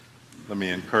Let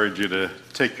me encourage you to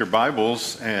take your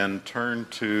Bibles and turn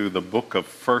to the book of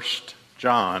 1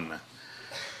 John.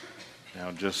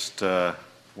 Now, just want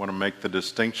to make the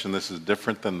distinction. This is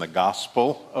different than the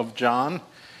Gospel of John.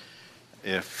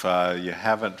 If you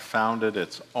haven't found it,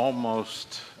 it's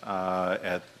almost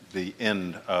at the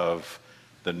end of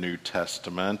the New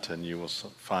Testament, and you will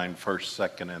find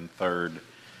 1st, 2nd, and 3rd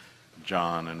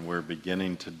John. And we're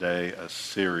beginning today a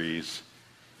series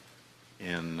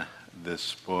in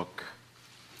this book.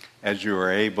 As you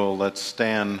are able, let's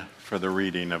stand for the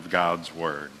reading of God's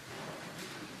Word.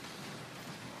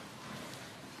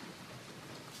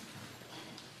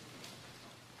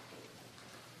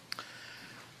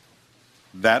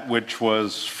 That which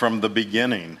was from the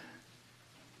beginning,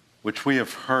 which we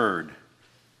have heard,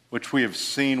 which we have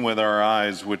seen with our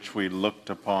eyes, which we looked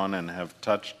upon and have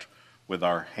touched with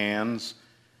our hands,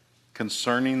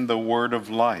 concerning the word of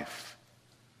life.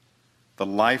 The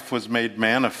life was made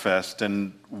manifest,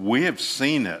 and we have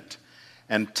seen it,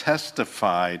 and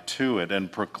testify to it,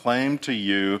 and proclaim to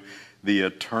you the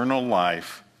eternal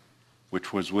life,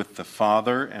 which was with the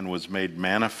Father and was made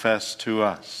manifest to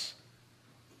us.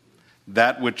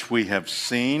 That which we have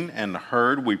seen and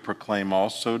heard we proclaim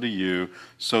also to you,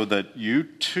 so that you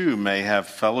too may have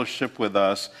fellowship with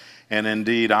us. And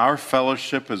indeed, our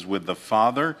fellowship is with the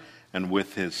Father and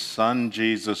with his Son,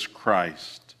 Jesus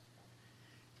Christ.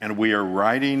 And we are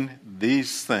writing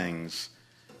these things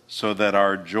so that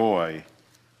our joy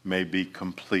may be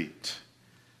complete.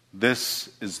 This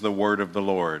is the word of the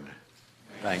Lord.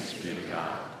 Thanks be to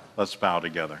God. Let's bow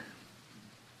together.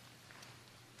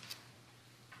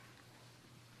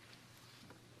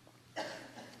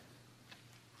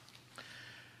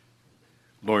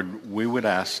 Lord, we would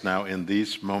ask now in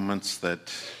these moments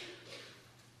that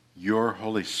your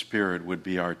Holy Spirit would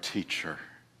be our teacher,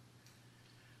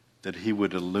 that he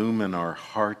would illumine our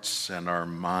hearts and our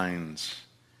minds,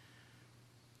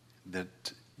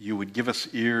 that you would give us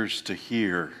ears to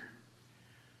hear,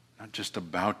 not just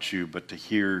about you, but to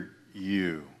hear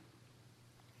you.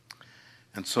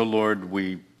 And so, Lord,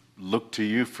 we look to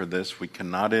you for this. We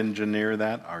cannot engineer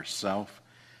that ourselves.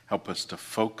 Help us to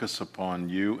focus upon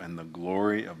you and the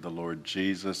glory of the Lord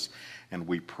Jesus. And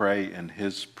we pray in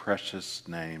his precious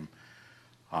name.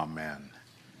 Amen.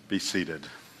 Be seated.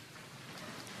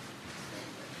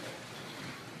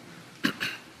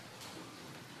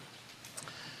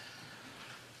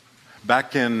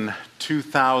 Back in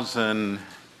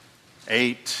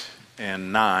 2008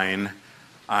 and 9,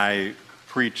 I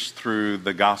preached through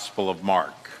the Gospel of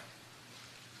Mark.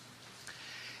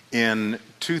 In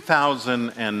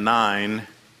 2009,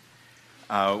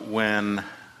 when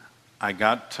I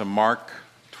got to Mark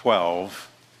 12,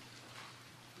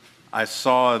 I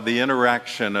saw the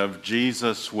interaction of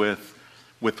Jesus with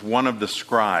one of the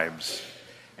scribes.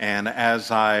 And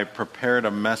as I prepared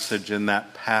a message in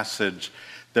that passage,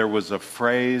 there was a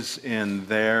phrase in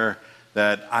there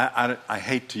that I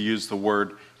hate to use the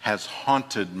word, has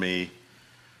haunted me,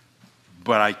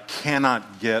 but I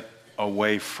cannot get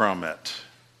away from it.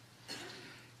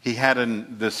 He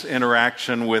had this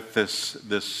interaction with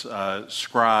this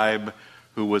scribe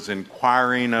who was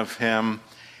inquiring of him,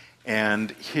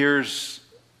 and here's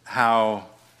how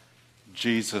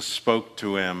Jesus spoke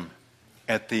to him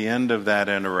at the end of that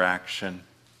interaction.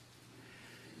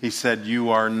 He said, "You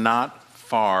are not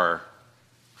far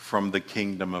from the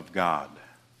kingdom of God."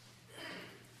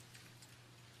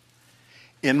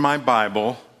 In my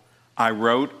Bible, I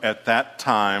wrote at that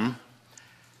time,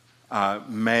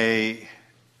 may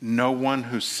no one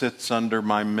who sits under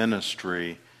my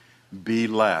ministry be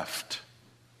left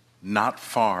not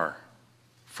far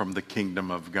from the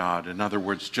kingdom of God. In other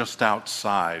words, just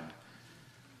outside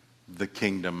the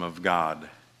kingdom of God.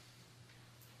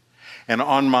 And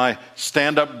on my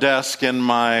stand-up desk in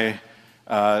my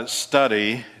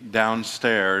study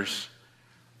downstairs,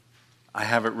 I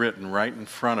have it written right in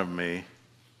front of me,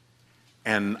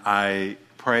 and I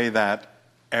pray that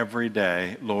every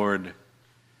day, Lord,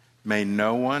 may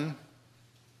no one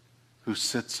who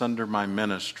sits under my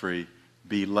ministry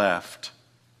be left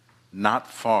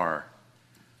not far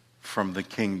from the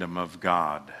kingdom of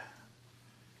God.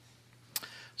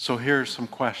 So here are some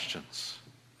questions.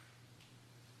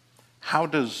 How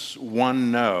does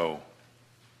one know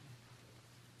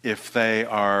if they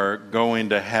are going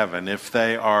to heaven, if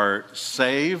they are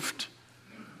saved,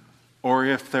 or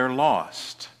if they're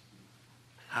lost?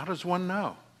 How does one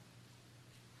know?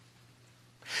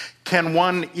 Can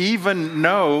one even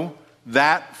know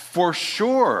that for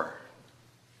sure?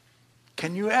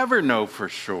 Can you ever know for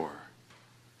sure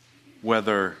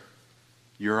whether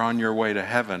you're on your way to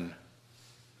heaven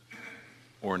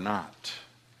or not?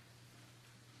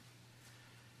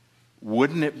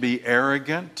 wouldn't it be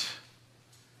arrogant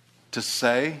to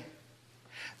say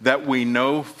that we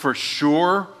know for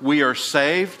sure we are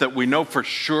saved, that we know for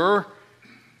sure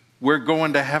we're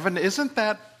going to heaven? Isn't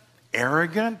that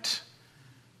arrogant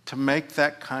to make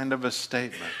that kind of a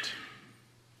statement?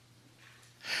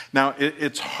 Now,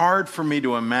 it's hard for me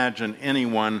to imagine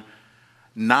anyone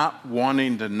not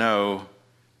wanting to know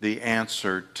the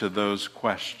answer to those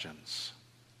questions.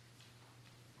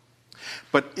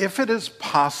 But if it is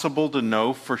possible to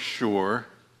know for sure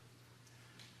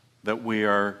that we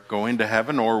are going to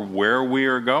heaven or where we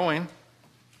are going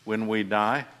when we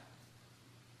die,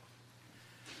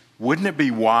 wouldn't it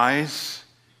be wise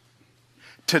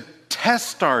to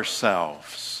test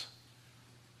ourselves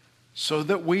so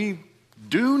that we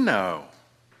do know,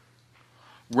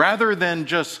 rather than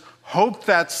just hope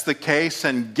that's the case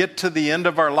and get to the end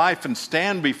of our life and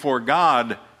stand before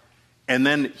God and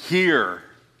then hear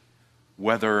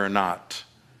whether or not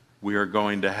we are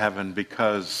going to heaven,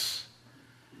 because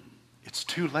it's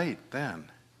too late then.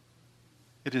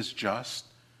 It is just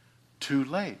too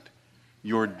late.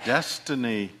 Your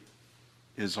destiny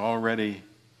is already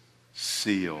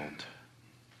sealed.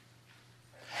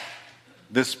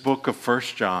 This book of 1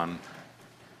 John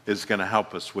is going to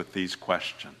help us with these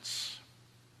questions.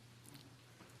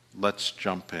 Let's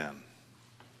jump in.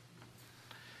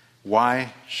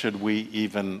 Why should we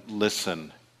even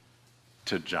listen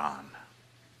to John?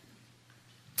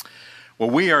 Well,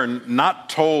 we are not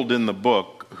told in the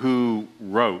book who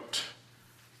wrote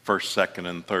 1st, 2nd,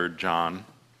 and 3rd John,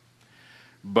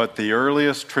 but the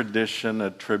earliest tradition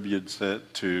attributes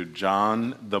it to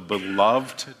John, the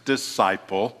beloved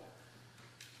disciple,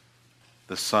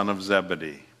 the son of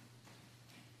Zebedee.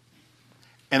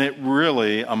 And it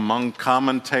really, among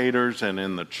commentators and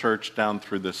in the church down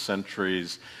through the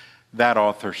centuries, that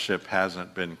authorship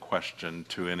hasn't been questioned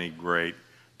to any great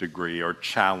degree or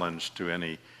challenged to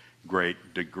any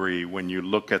great degree. When you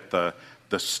look at the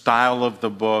style of the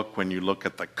book, when you look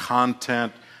at the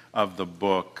content of the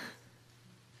book,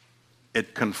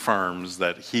 it confirms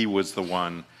that he was the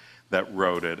one that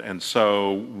wrote it. And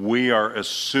so we are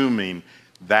assuming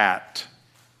that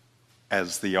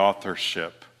as the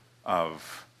authorship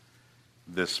of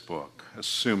this book,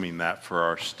 assuming that for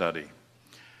our study.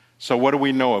 So what do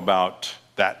we know about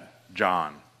that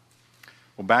John?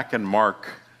 Well, back in Mark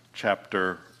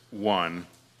chapter 1,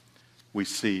 we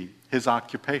see his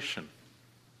occupation.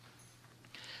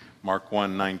 Mark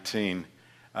 1:19,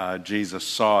 Jesus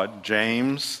saw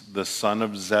James, the son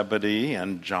of Zebedee,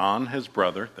 and John, his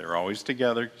brother. They're always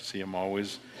together. You see them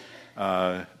always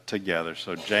together.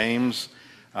 So James,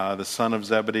 the son of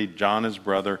Zebedee, John, his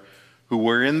brother, who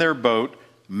were in their boat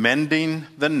mending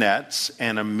the nets,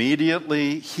 and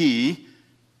immediately he,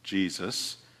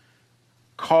 Jesus,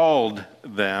 called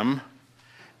them,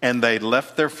 and they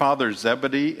left their father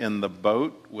Zebedee in the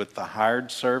boat with the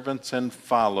hired servants and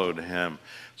followed him.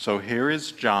 So here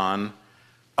is John,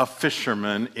 a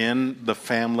fisherman in the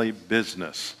family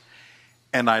business.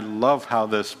 And I love how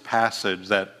this passage,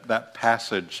 that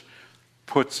passage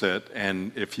puts it,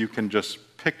 and if you can just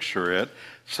picture it.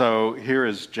 So here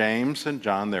is James and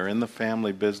John. They're in the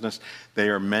family business. They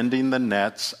are mending the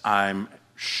nets. I'm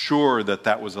sure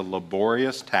that was a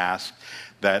laborious task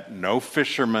that no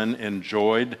fisherman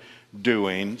enjoyed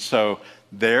doing. So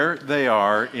there they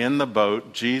are in the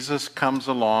boat. Jesus comes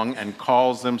along and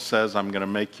calls them, says, I'm going to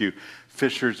make you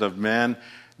fishers of men.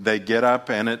 They get up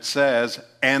and it says,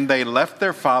 and they left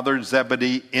their father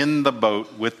Zebedee in the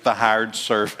boat with the hired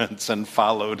servants and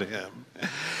followed him.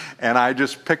 And I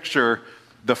just picture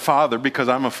the father, because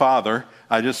I'm a father,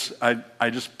 I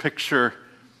just picture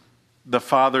the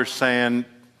father saying,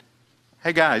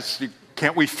 hey guys,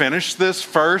 can't we finish this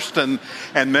first and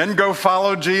then go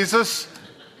follow Jesus?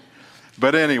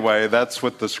 But anyway, that's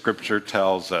what the scripture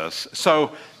tells us.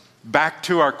 So back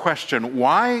to our question,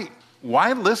 why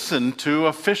listen to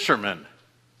a fisherman?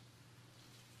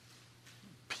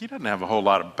 He doesn't have a whole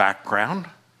lot of background.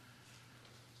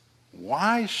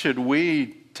 Why should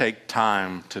we take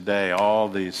time today, all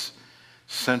these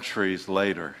centuries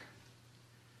later,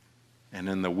 and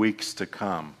in the weeks to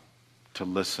come, to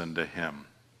listen to him?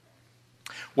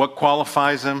 What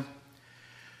qualifies him?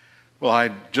 Well,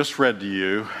 I just read to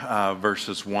you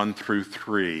verses 1 through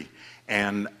 3,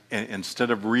 and instead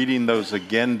of reading those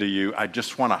again to you, I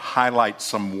just want to highlight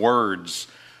some words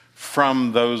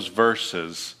from those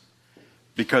verses,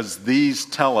 because these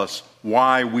tell us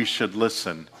why we should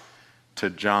listen to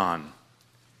John.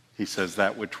 He says,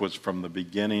 that which was from the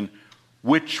beginning,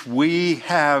 which we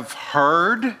have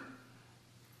heard,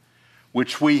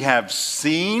 which we have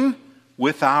seen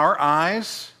with our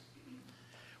eyes,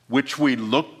 which we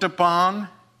looked upon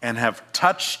and have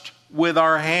touched with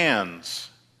our hands.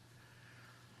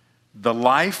 The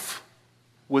life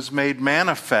was made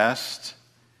manifest,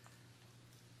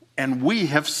 and we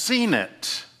have seen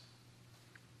it.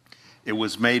 It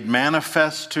was made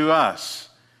manifest to us.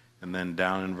 And then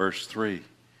down in verse 3,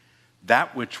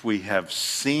 that which we have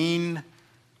seen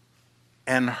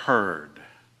and heard.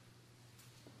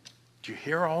 Do you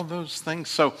hear all those things?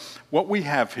 So what we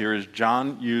have here is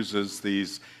John uses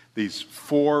these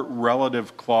four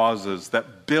relative clauses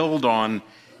that build on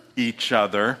each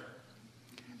other.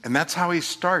 And that's how he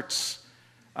starts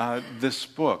this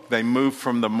book. They move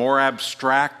from the more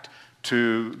abstract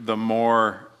to the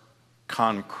more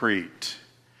concrete.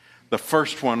 The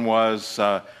first one was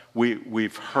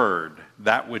we've heard,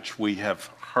 that which we have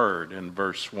heard in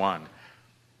verse 1.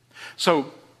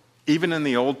 So even in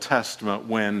the Old Testament,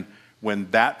 when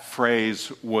that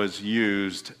phrase was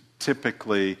used,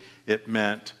 typically it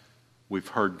meant we've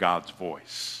heard God's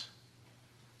voice.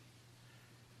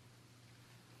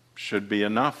 Should be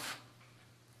enough.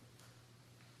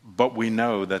 But we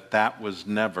know that that was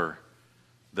never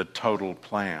the total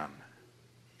plan.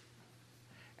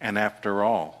 And after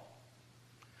all,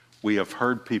 we have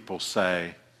heard people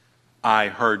say, I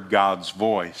heard God's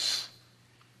voice,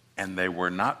 and they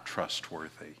were not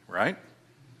trustworthy, right?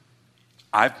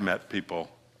 I've met people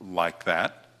like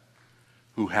that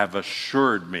who have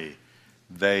assured me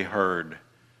they heard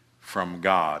from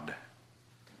God,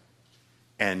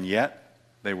 and yet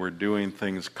they were doing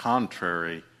things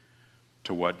contrary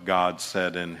to what God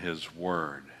said in His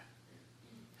Word.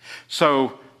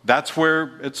 So that's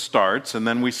where it starts, and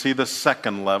then we see the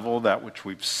second level, that which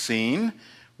we've seen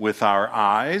with our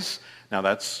eyes. Now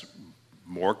that's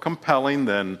more compelling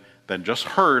than just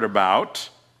heard about.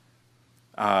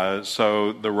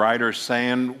 So the writer's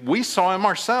saying, we saw Him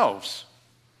ourselves.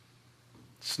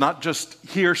 It's not just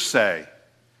hearsay.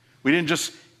 We didn't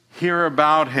just hear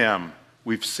about Him.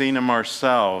 We've seen Him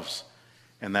ourselves,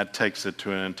 and that takes it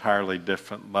to an entirely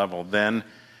different level. Then,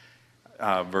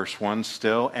 verse 1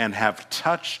 still, and have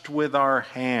touched with our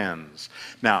hands.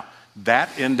 Now,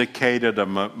 that indicated a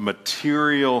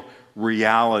material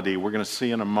reality. We're going to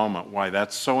see in a moment why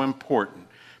that's so important,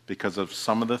 because of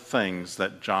some of the things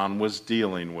that John was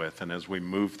dealing with. And as we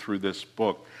move through this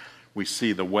book, we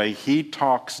see the way he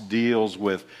deals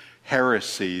with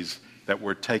heresies that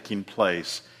were taking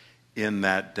place in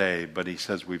that day. But he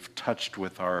says we've touched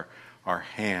with our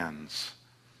hands.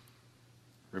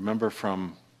 Remember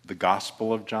from the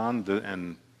Gospel of John,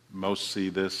 and most see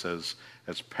this as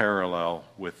parallel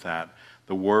with that.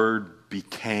 The Word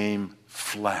became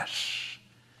flesh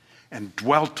and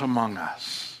dwelt among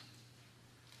us.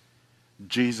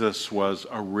 Jesus was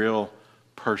a real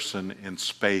person in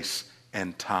space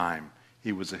and time.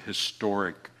 He was a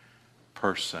historic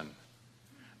person.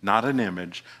 Not an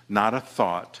image, not a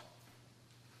thought,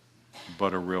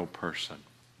 but a real person.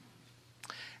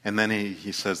 And then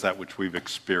he says that which we've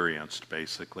experienced,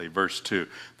 basically. Verse 2,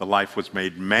 the life was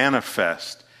made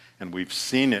manifest, and we've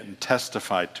seen it and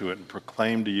testified to it and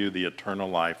proclaimed to you the eternal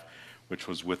life which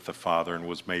was with the Father and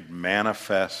was made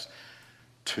manifest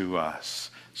to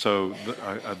us. So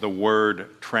the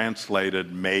word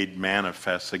translated made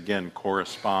manifest, again,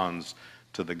 corresponds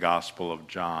to the Gospel of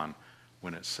John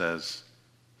when it says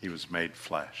he was made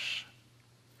flesh.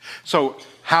 So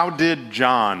how did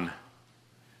John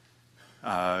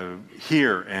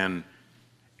hear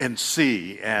and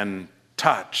see and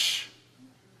touch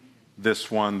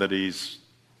this one that he's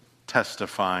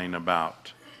testifying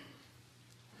about?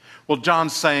 Well,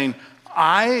 John's saying,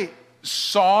 I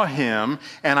saw him,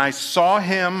 and I saw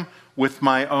him with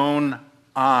my own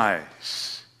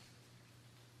eyes.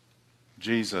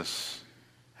 Jesus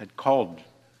had called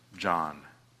John,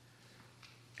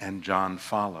 and John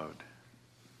followed.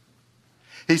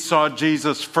 He saw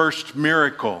Jesus' first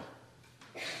miracle,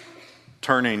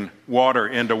 turning water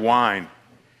into wine.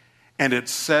 And it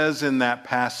says in that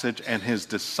passage, and his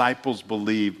disciples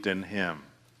believed in him.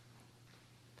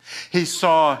 He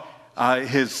saw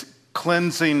his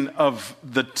cleansing of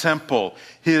the temple,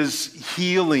 his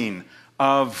healing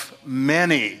of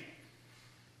many,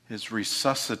 his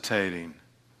resuscitating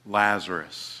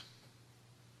Lazarus.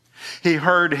 He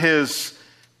heard his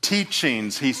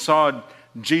teachings. He saw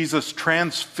Jesus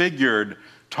transfigured,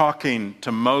 talking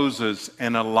to Moses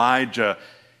and Elijah.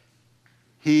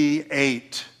 He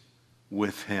ate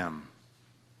with him.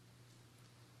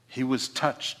 He was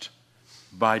touched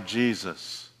by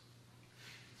Jesus.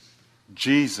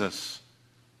 Jesus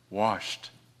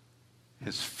washed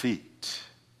his feet.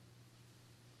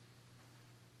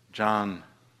 John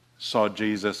saw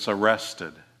Jesus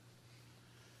arrested,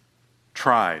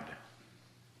 tried,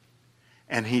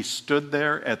 and he stood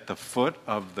there at the foot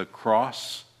of the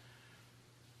cross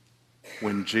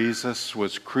when Jesus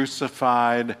was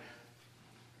crucified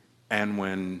and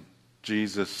when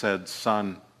Jesus said,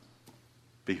 "Son,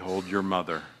 behold your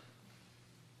mother."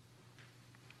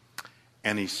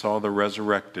 And he saw the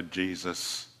resurrected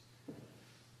Jesus,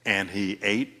 and he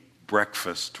ate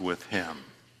breakfast with him.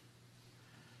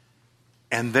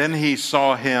 And then he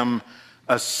saw him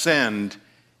ascend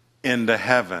into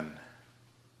heaven.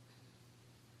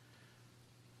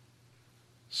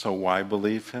 So why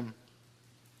believe him?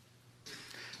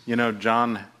 You know,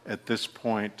 John at this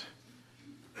point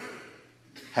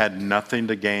had nothing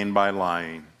to gain by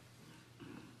lying.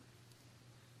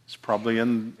 He's probably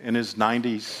in his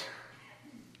 90s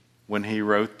when he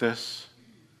wrote this.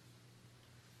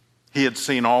 He had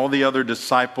seen all the other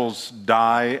disciples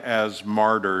die as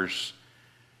martyrs,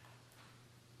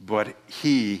 but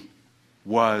he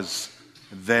was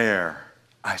there.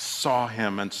 I saw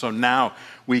him. And so now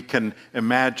we can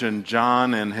imagine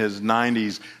John in his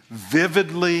 90s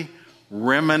vividly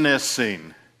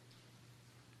reminiscing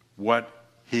what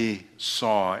he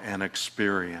saw and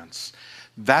experienced.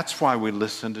 That's why we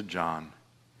listen to John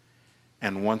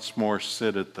and once more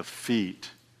sit at the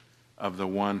feet of the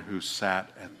one who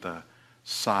sat at the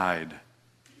side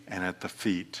and at the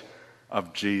feet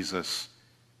of Jesus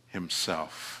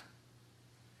himself.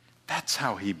 That's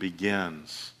how he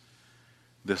begins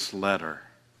this letter.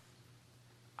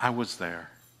 I was there.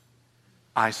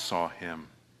 I saw him.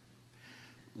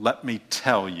 Let me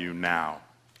tell you now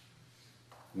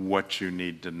what you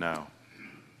need to know.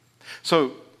 So,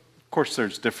 of course,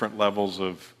 there's different levels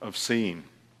of seeing.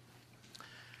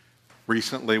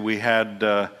 Recently, we had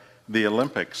the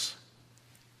Olympics.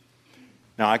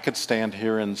 Now, I could stand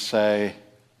here and say,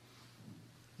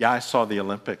 yeah, I saw the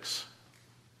Olympics.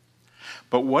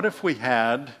 But what if we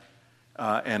had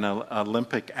an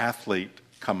Olympic athlete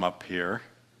come up here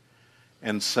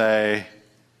and say,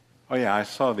 oh yeah, I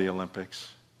saw the Olympics.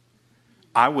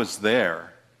 I was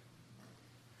there.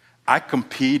 I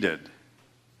competed.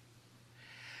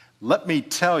 Let me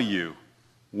tell you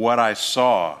what I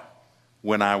saw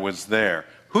when I was there.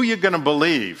 Who are you going to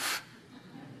believe?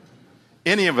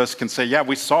 Any of us can say, yeah,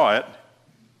 we saw it.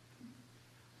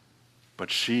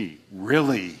 But she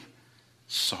really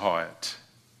saw it.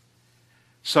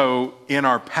 So in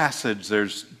our passage,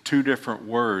 there's two different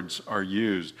words are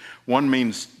used. One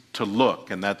means to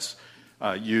look, and that's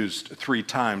used 3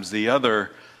 times. The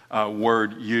other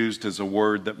word used is a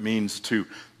word that means to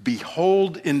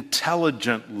behold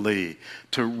intelligently,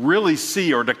 to really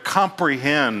see or to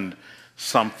comprehend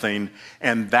something.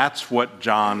 And that's what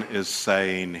John is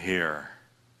saying here.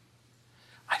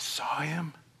 I saw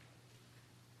him.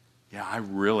 Yeah, I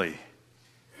really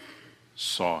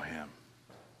saw him.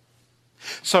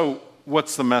 So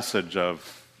what's the message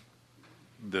of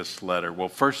this letter? Well,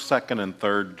 1st, 2nd, and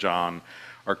 3rd John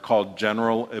are called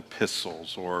general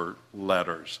epistles or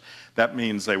letters. That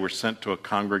means they were sent to a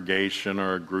congregation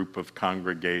or a group of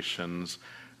congregations.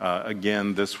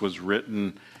 Again, this was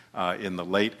written in the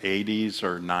late 80s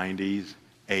or 90s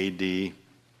AD.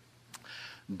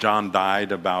 John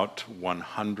died about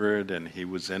 100, and he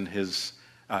was in his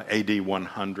AD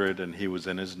 100, and he was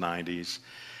in his 90s.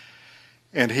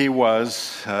 And he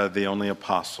was the only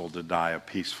apostle to die a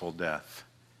peaceful death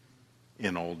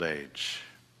in old age.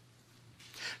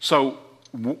 So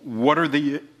what are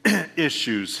the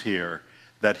issues here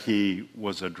that he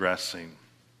was addressing?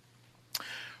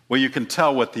 Well, you can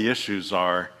tell what the issues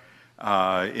are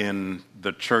in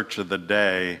the church of the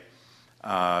day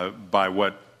by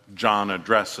what John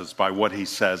addresses, by what he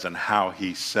says and how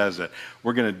he says it.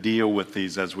 We're going to deal with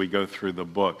these as we go through the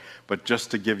book. But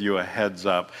just to give you a heads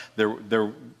up,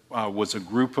 there was a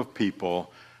group of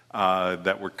people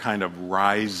that were kind of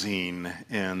rising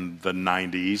in the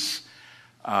 90s,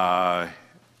 AD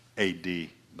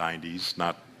 90s,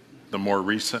 not the more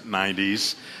recent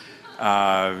 90s,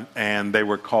 and they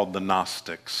were called the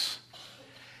Gnostics.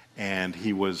 And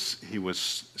he was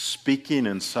speaking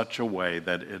in such a way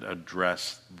that it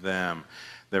addressed them.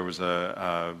 There was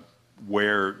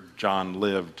where John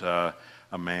lived, a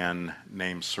man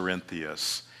named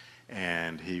Cerinthius,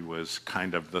 and he was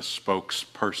kind of the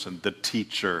spokesperson, the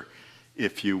teacher,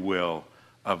 if you will,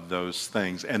 of those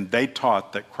things. And they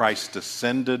taught that Christ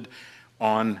descended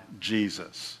on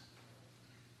Jesus.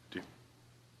 Did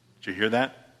you hear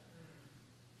that?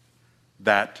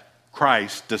 That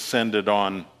Christ descended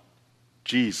on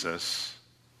Jesus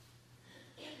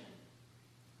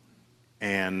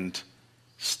and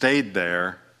stayed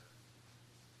there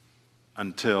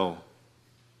until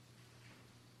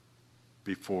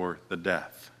before the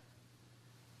death.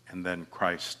 And then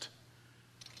Christ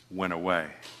went away.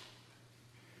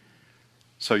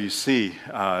 So you see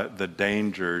the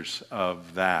dangers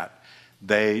of that.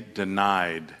 They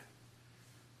denied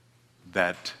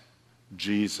that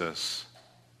Jesus,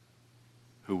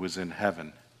 who was in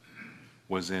heaven,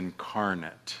 was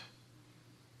incarnate.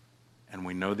 And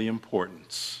we know the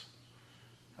importance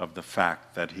of the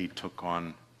fact that he took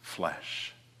on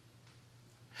flesh.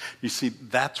 You see,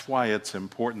 that's why it's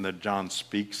important that John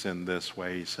speaks in this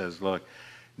way. He says, look,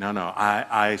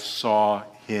 I saw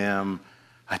him,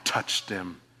 I touched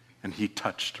him, and he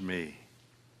touched me.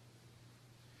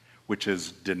 Which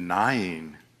is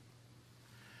denying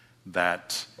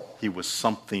that he was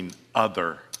something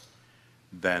other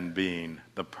than being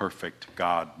the perfect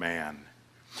God-man.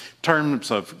 In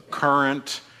terms of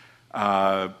current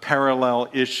parallel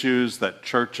issues that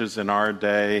churches in our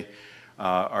day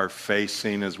are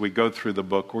facing, as we go through the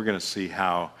book, we're going to see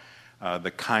how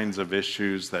the kinds of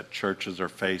issues that churches are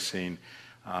facing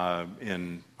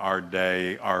in our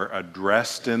day are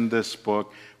addressed in this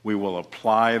book. We will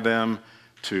apply them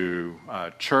to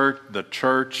the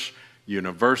church,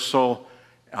 universal,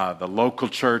 the local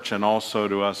church, and also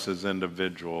to us as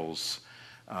individuals.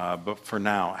 But for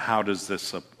now, how does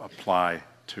this apply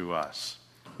to us?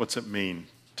 What's it mean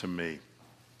to me?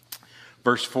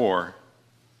 Verse 4,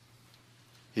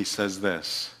 he says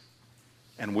this,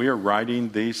 "And we are writing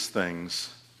these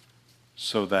things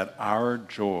so that our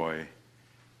joy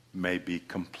may be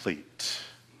complete."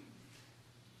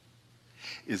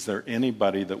 Is there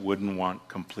anybody that wouldn't want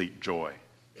complete joy?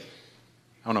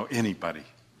 I don't know anybody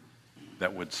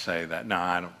that would say that. No,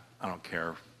 I don't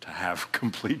care to have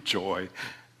complete joy.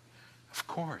 Of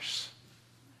course.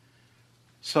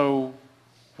 So,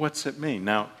 what's it mean?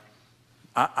 Now,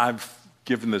 I've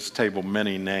given this table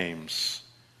many names,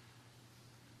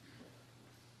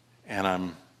 and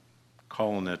I'm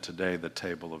calling it today the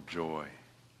table of joy.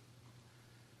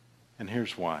 And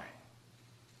here's why.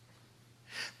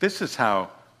 This is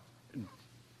how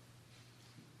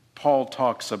Paul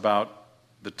talks about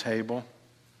the table.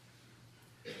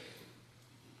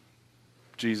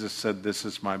 Jesus said, "This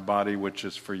is my body which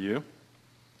is for you.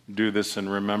 Do this in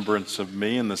remembrance of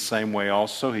me." In the same way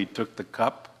also he took the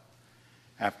cup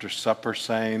after supper,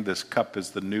 saying, "This cup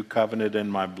is the new covenant in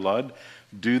my blood.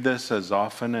 Do this as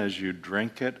often as you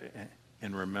drink it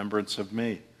in remembrance of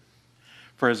me.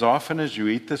 For as often as you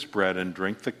eat this bread and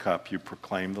drink the cup, you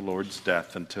proclaim the Lord's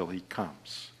death until he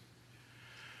comes.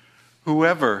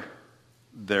 Whoever,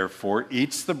 therefore,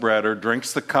 eats the bread or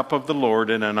drinks the cup of the Lord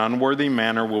in an unworthy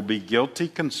manner will be guilty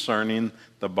concerning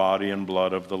the body and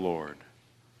blood of the Lord.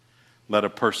 Let a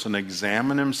person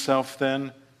examine himself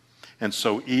then, and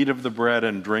so eat of the bread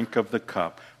and drink of the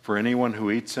cup. For anyone who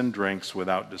eats and drinks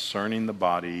without discerning the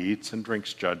body eats and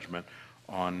drinks judgment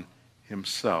on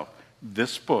himself."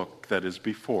 This book that is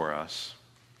before us,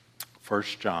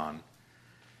 1 John,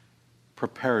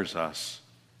 prepares us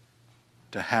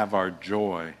to have our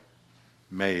joy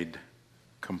made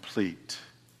complete.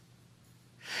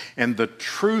 And the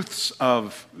truths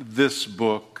of this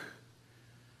book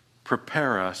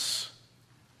prepare us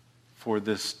for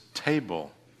this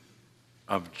table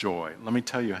of joy. Let me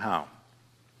tell you how.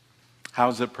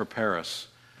 How does it prepare us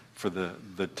for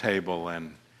the table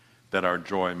and that our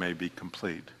joy may be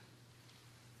complete?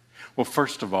 Well,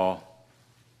 first of all,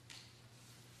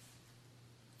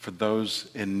 for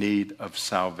those in need of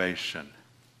salvation.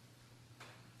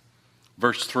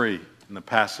 Verse 3 in the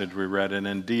passage we read, "And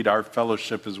indeed our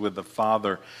fellowship is with the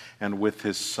Father and with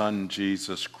his Son,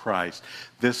 Jesus Christ."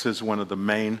 This is one of the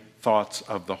main thoughts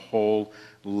of the whole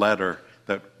letter,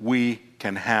 that we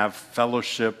can have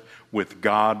fellowship with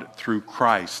God through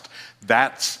Christ.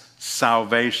 That's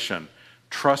salvation.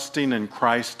 Trusting in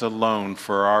Christ alone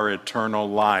for our eternal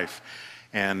life.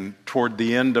 And toward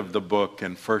the end of the book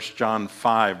in 1 John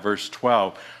 5, verse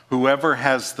 12, "Whoever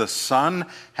has the Son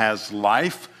has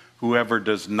life. Whoever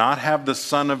does not have the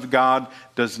Son of God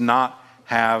does not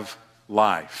have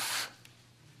life."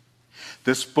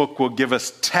 This book will give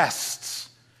us tests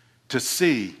to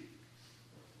see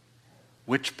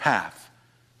which path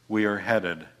we are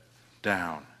headed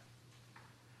down.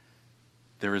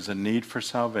 There is a need for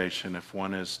salvation if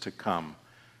one is to come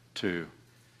to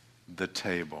the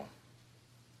table.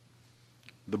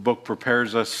 The book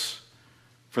prepares us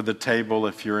for the table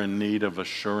if you're in need of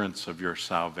assurance of your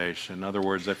salvation. In other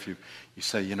words, if you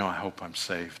say, I hope I'm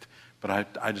saved, but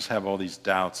I just have all these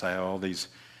doubts, I have all these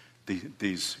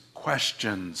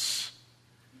questions.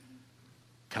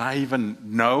 Can I even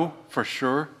know for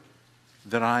sure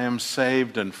that I am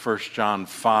saved? And 1 John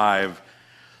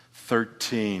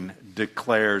 5:13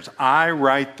 declares, "I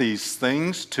write these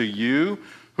things to you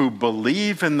who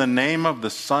believe in the name of the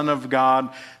Son of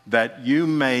God, that you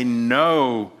may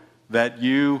know that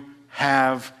you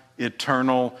have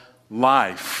eternal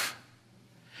life."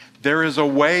 There is a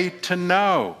way to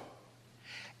know.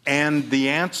 And the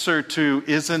answer to,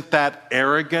 isn't that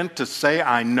arrogant to say,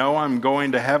 I know I'm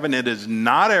going to heaven? It is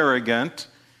not arrogant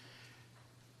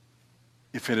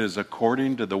if it is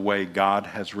according to the way God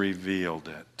has revealed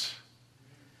it.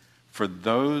 For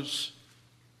those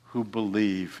who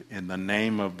believe in the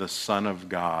name of the Son of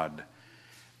God,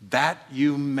 that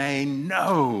you may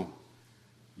know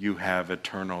you have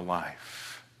eternal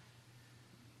life.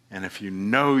 And if you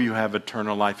know you have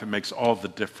eternal life, it makes all the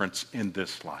difference in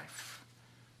this life.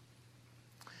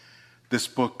 This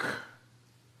book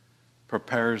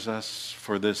prepares us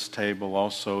for this table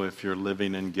also if you're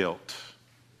living in guilt.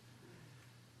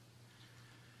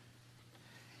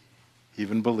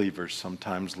 Even believers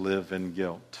sometimes live in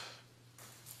guilt.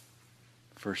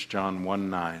 1 John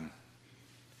 1:9.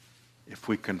 If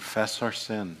we confess our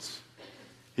sins,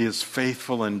 He is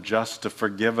faithful and just to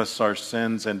forgive us our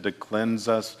sins and to cleanse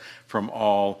us from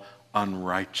all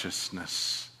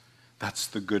unrighteousness. That's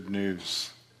the good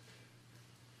news.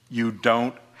 You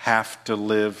don't have to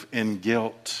live in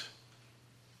guilt.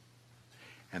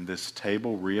 And this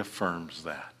table reaffirms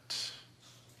that.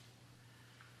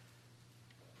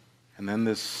 And then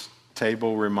this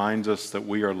table reminds us that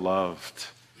we are loved.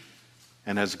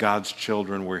 And as God's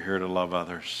children, we're here to love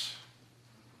others.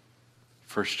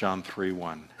 1 John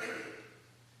 3:1.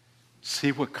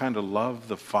 See what kind of love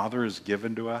the Father has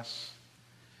given to us?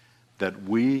 That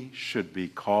we should be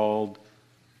called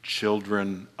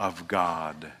children of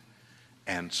God.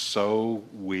 And so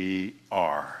we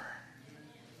are.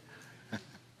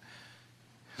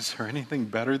 Is there anything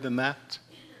better than that?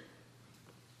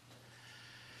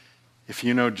 If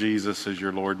you know Jesus as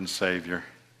your Lord and Savior,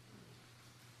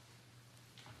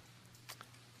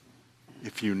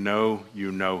 if you know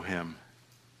Him,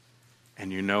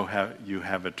 and you know how you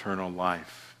have eternal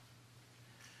life,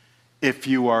 if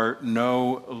you are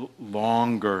no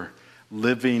longer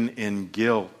living in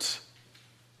guilt,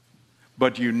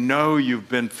 but you know you've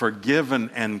been forgiven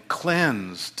and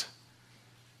cleansed,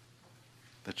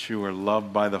 that you are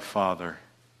loved by the Father,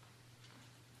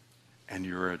 and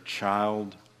you're a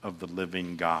child of the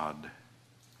living God.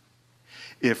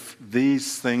 If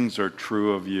these things are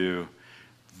true of you,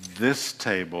 this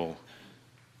table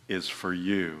is for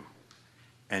you,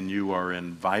 and you are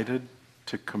invited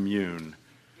to commune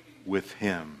with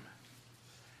Him.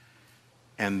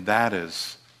 And that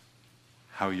is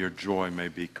how your joy may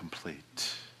be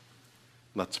complete.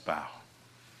 Let's bow.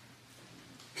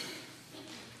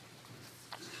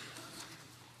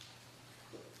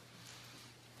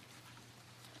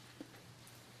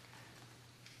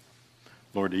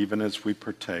 Lord, even as we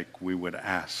partake, we would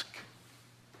ask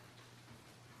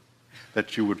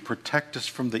that you would protect us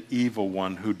from the evil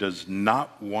one who does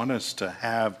not want us to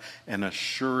have an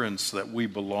assurance that we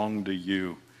belong to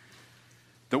you,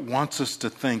 that wants us to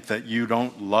think that you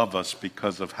don't love us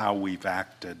because of how we've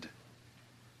acted.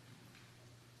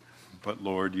 But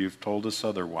Lord, you've told us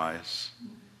otherwise.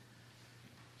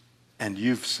 And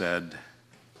you've said,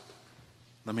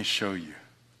 let me show you.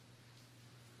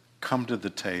 Come to the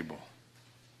table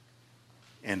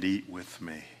and eat with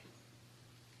me.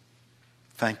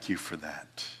 Thank you for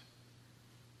that.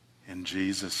 In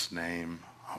Jesus' name,